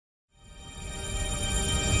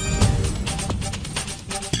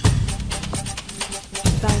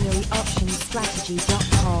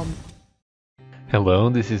FinanceStrategy.com. Hello,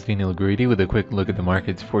 this is Vinil Guridi with a quick look at the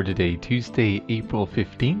markets for today, Tuesday, April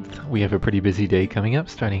 15th. We have a pretty busy day coming up,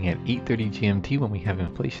 starting at 8:30 GMT when we have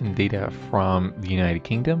inflation data from the United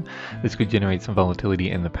Kingdom. This could generate some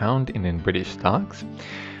volatility in the pound and in British stocks.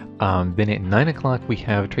 Then at 9 o'clock we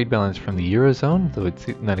have trade balance from the Eurozone, though it's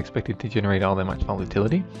not expected to generate all that much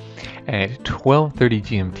volatility. At 12:30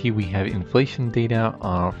 GMT we have inflation data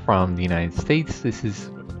from the United States. This is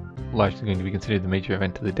largely going to be considered the major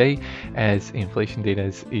event of the day, as inflation data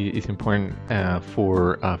is important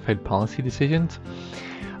for Fed policy decisions.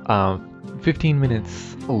 15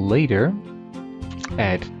 minutes later,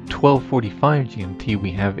 at 12:45 GMT,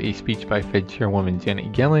 we have a speech by Fed Chairwoman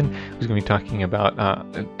Janet Yellen, who's going to be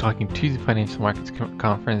talking to the financial markets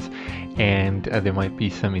conference, and there might be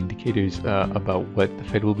some indicators about what the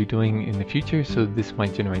Fed will be doing in the future, so this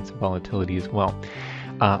might generate some volatility as well.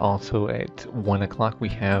 Also at 1 o'clock we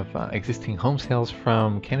have existing home sales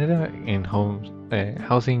from Canada, and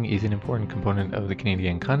housing is an important component of the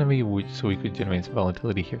Canadian economy, so we could generate some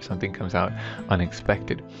volatility here if something comes out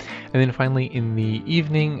unexpected. And then finally in the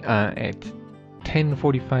evening, at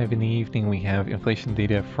 10:45 in the evening, we have inflation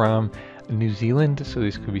data from New Zealand, so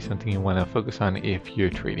this could be something you want to focus on if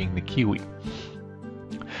you're trading the Kiwi.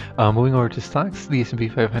 Moving over to stocks, the S&P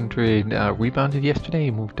 500 rebounded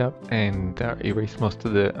yesterday, moved up and erased most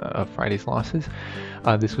of the Friday's losses.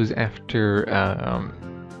 This was after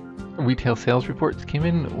retail sales reports came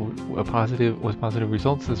in with positive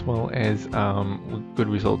results, as well as good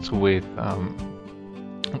results with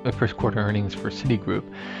first quarter earnings for Citigroup.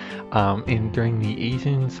 During the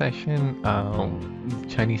Asian session,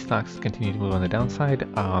 Chinese stocks continue to move on the downside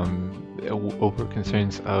over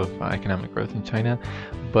concerns of economic growth in China,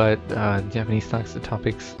 but Japanese stocks, the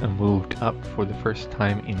topics moved up for the first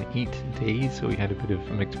time in 8 days, so we had a bit of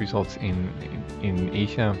mixed results in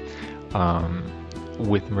Asia,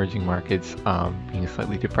 with emerging markets being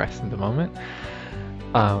slightly depressed at the moment.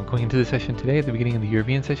 Going into the session today, at the beginning of the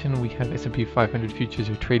European session, we have S&P 500 futures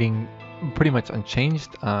are trading pretty much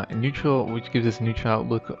unchanged, neutral, which gives us a neutral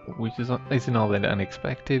outlook, which isn't all that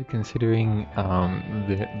unexpected considering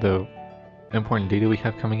the important data we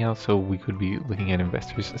have coming out. So we could be looking at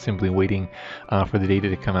investors simply waiting for the data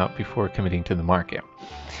to come out before committing to the market.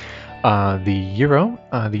 The euro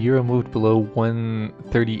moved below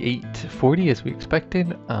 138.40 as we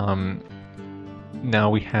expected. Now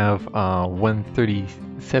we have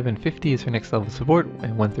 137.50 as our next level of support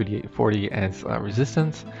and 138.40 as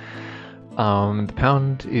resistance. The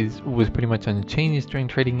pound was pretty much unchanged during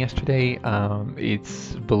trading yesterday.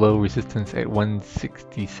 It's below resistance at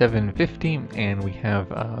 167.50, and we have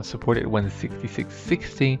support at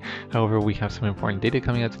 166.60. However, we have some important data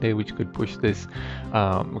coming out today which could push this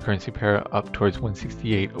currency pair up towards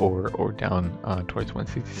 168 or down towards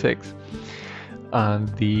 166.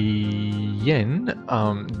 The yen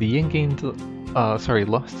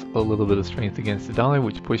lost a little bit of strength against the dollar,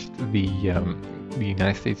 which pushed the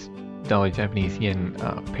United States dollar-Japanese yen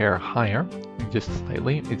pair higher just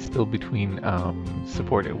slightly. It's still between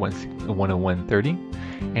support at 101.30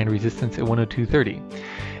 and resistance at 102.30.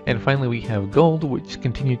 And finally we have gold, which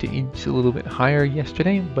continued to inch a little bit higher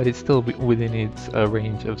yesterday, but it's still within its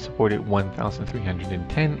range of support at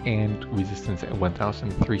 1,310 and resistance at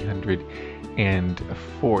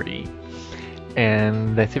 1,340.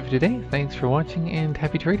 And that's it for today. Thanks for watching and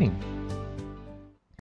happy trading.